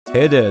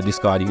Hey there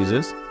Discord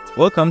users,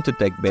 welcome to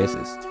Tech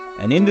Basis,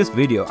 and in this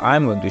video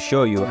I'm going to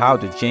show you how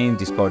to change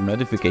Discord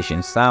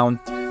notification sound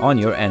on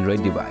your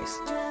Android device.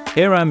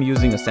 Here I'm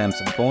using a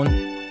Samsung phone.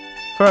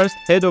 First,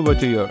 head over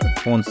to your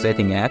phone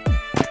setting app.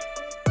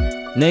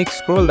 Next,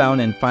 scroll down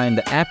and find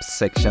the apps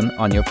section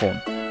on your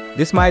phone.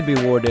 This might be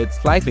worded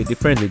slightly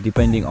differently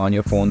depending on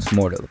your phone's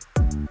model.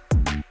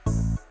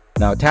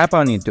 Now tap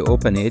on it to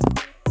open it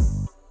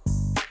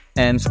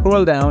and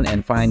scroll down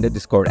and find the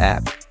Discord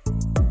app.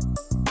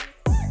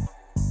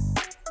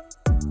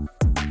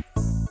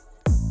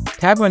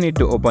 Tap on it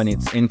to open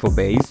its info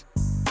page.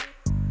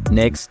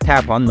 Next,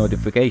 tap on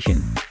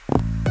notification.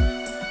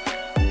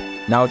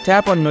 Now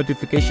tap on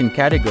notification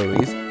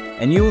categories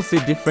and you will see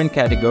different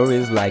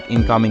categories like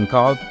incoming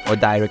call or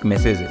direct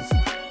messages.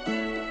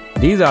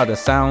 These are the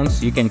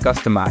sounds you can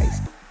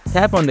customize.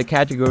 Tap on the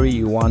category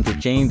you want to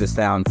change the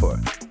sound for.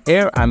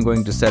 Here I'm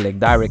going to select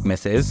direct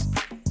message.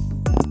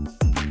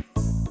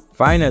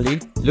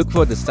 Finally, look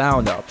for the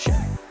sound option.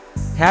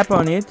 Tap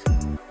on it.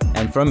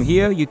 And from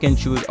here you can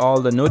choose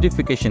all the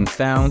notification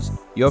sounds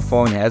your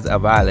phone has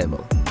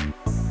available.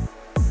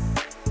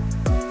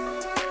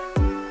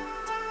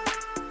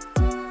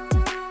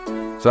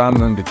 So I'm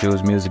going to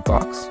choose music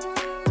box.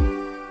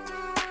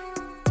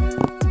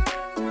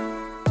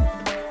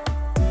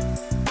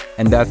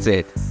 And that's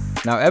it.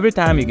 Now every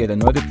time you get a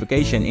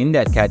notification in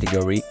that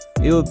category,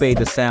 it will play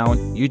the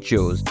sound you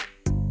chose.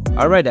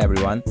 Alright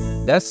everyone,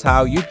 that's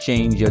how you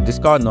change your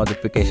Discord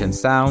notification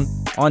sound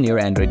on your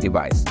Android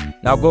device.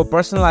 Now go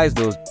personalize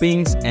those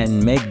pings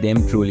and make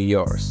them truly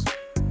yours.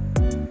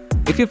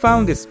 If you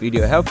found this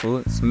video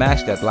helpful,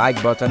 smash that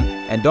like button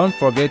and don't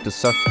forget to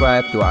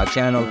subscribe to our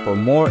channel for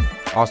more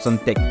awesome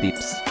tech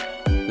tips.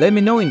 Let me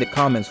know in the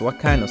comments what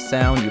kind of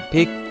sound you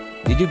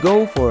picked. Did you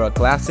go for a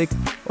classic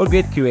or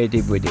get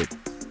creative with it?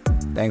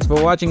 Thanks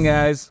for watching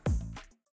guys.